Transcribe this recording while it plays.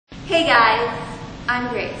Hey guys, I'm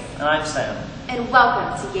Grace. And I'm Sam. And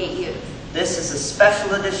welcome to Gate Youth. This is a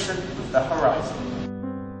special edition of The Horizon.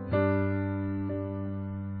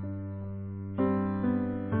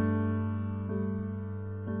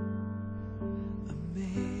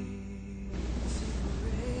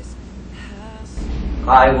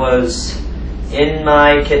 I was in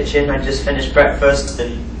my kitchen. I just finished breakfast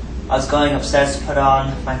and I was going upstairs to put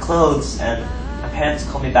on my clothes, and my parents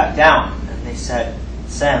called me back down and they said,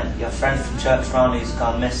 "Sam, your friend from church, Ronny's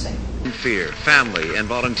gone missing." Fear, family, and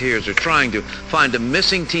volunteers are trying to find a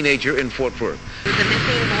missing teenager in Fort Worth. The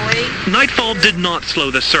missing boy. Nightfall did not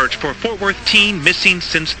slow the search for Fort Worth teen missing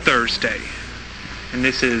since Thursday. And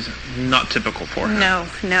this is not typical for him. No.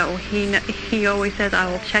 He always says, "I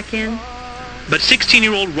will check in." But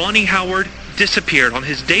 16-year-old Ronny Howard disappeared on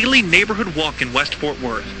his daily neighborhood walk in West Fort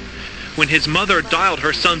Worth. When his mother dialed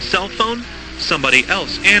her son's cell phone, somebody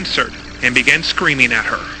else answered and began screaming at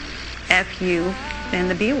her. F you and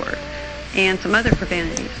the B word and some other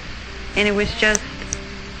profanities. And it was just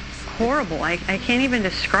horrible. I can't even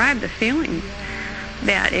describe the feelings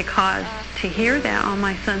that it caused to hear that on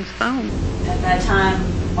my son's phone. At that time,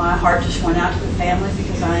 my heart just went out to the family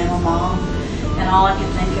because I am a mom, and all I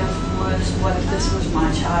could think of was, what if this was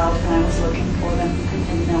my child and I was looking for them and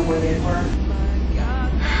didn't know where they were.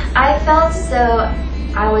 I felt as though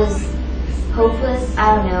I was hopeless.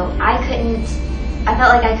 I don't know. I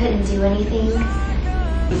felt like I couldn't do anything.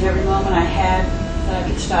 With every moment I had that I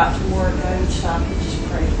could stop from work, I would stop and just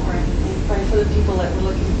pray for him and pray for the people that were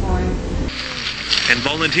looking for him. And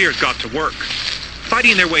volunteers got to work,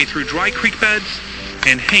 fighting their way through dry creek beds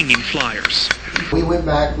and hanging flyers. We went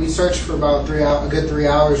back, we searched for about a good 3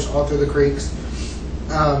 hours all through the creeks.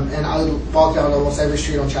 And I walked down almost every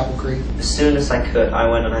street on Chapel Creek. As soon as I could, I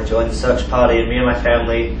went and I joined the search party, and me and my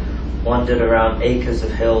family wandered around acres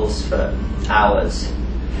of hills for hours.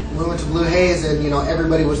 We went to Blue Haze, and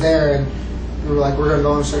everybody was there, and we were like, we're gonna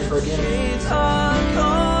go and search for it again.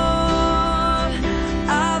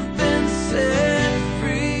 I've been set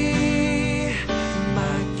free.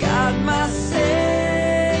 My God, my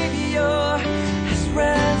Savior has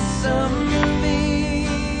ransomed me.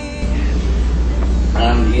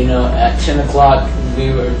 At 10 o'clock, we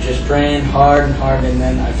were just praying hard, and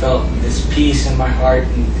then I felt this peace in my heart,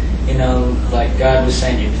 and like God was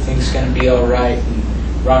saying, everything's gonna be all right, and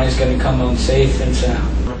Ronny's gonna come home safe and sound.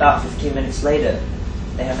 About 15 minutes later,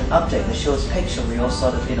 they have an update. They show us a picture. We all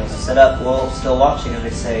sort of, set up. We're all still watching, and they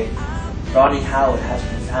say, "Ronny Howard has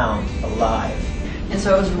been found alive." And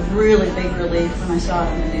so it was a really big relief when I saw it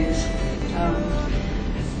on the news.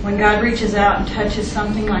 When God reaches out and touches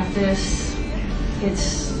something like this,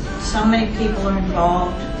 it's so many people are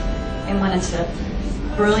involved, and when it's a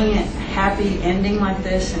brilliant, happy ending like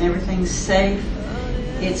this and everything's safe,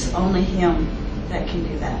 it's only Him that can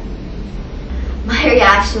do that. My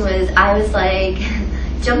reaction was, I was like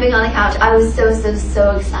jumping on the couch. I was so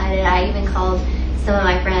excited. I even called some of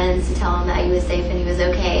my friends to tell him that he was safe and he was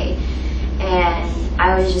okay. And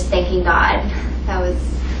I was just thanking God. That was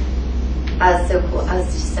so cool. I was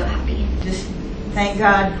just so happy. Just thank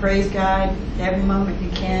God, praise God, every moment you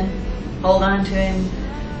can. Hold on to Him.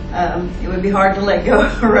 It would be hard to let go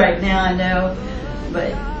right now, I know,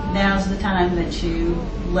 but now's the time that you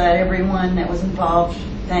let everyone that was involved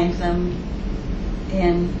thank them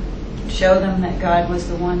and show them that God was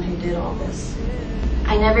the one who did all this.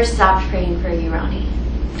 I never stopped praying for you, Ronny.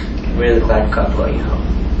 I'm really glad God brought you home.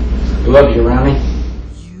 We love you, Ronny.